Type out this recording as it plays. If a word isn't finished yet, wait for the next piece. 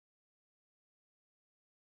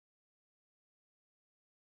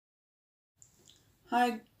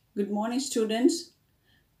Hi, good morning students.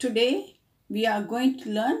 Today we are going to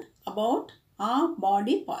learn about our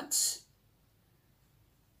body parts.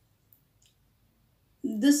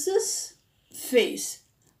 This is face.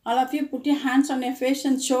 All of you put your hands on your face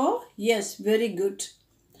and show. Yes, very good.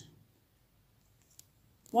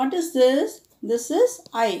 What is this? This is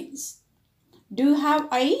eyes. Do you have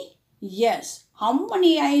eye? Yes. How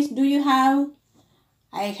many eyes do you have?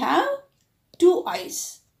 I have 2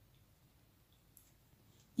 eyes.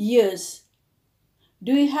 Ears.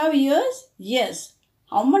 Do you have ears? Yes.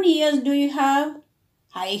 How many ears do you have?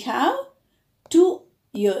 I have 2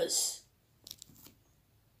 ears.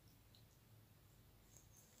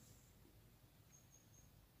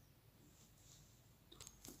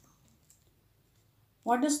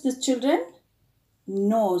 What is this, children?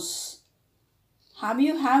 Nose. Have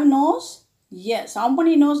nose? Yes. How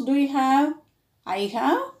many nose do you have? I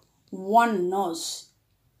have 1 nose.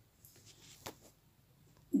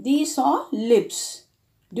 These are lips.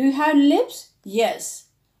 Do you have lips? Yes.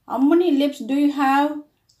 How many lips do you have?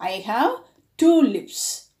 I have 2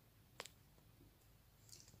 lips.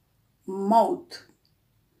 Mouth.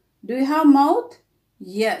 Do you have mouth?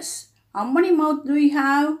 Yes. How many mouth do you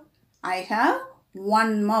have? I have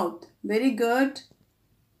 1 mouth. Very good.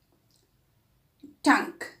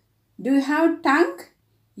 Tongue. Do you have tongue?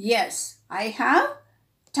 Yes, I have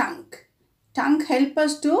tongue. Tongue helps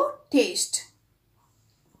us to taste.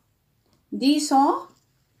 These are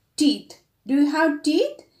teeth. Do you have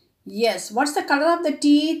teeth? Yes. What's the color of the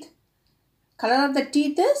teeth? Color of the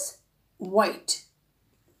teeth is white.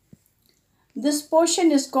 This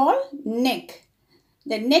portion is called neck.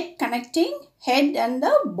 The neck connecting head and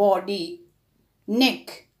the body.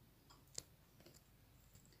 Neck.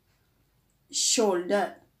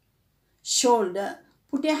 Shoulder. Shoulder.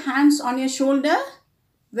 Put your hands on your shoulder.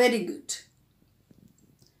 Very good.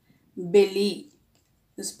 Belly.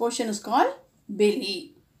 This portion is called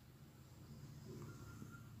belly.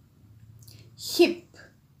 Hip.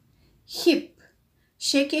 Hip.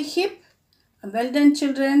 Shake a hip. Well done,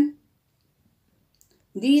 children.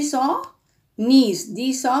 These are knees.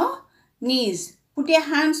 These are knees. Put your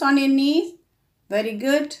hands on your knees. Very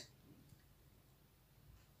good.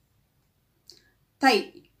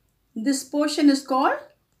 Thigh. This portion is called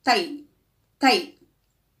thigh. Thigh.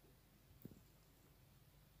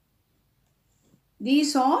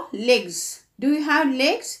 These are legs. Do you have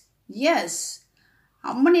legs? Yes.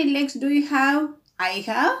 How many legs do you have? I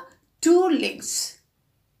have 2 legs.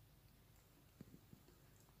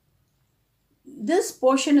 This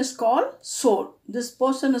portion is called sole. This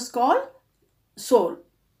portion is called sole.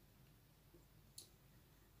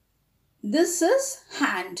 This is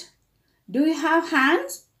hand. Do you have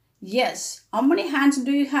hands? Yes. How many hands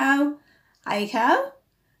do you have? I have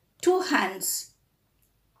 2 hands.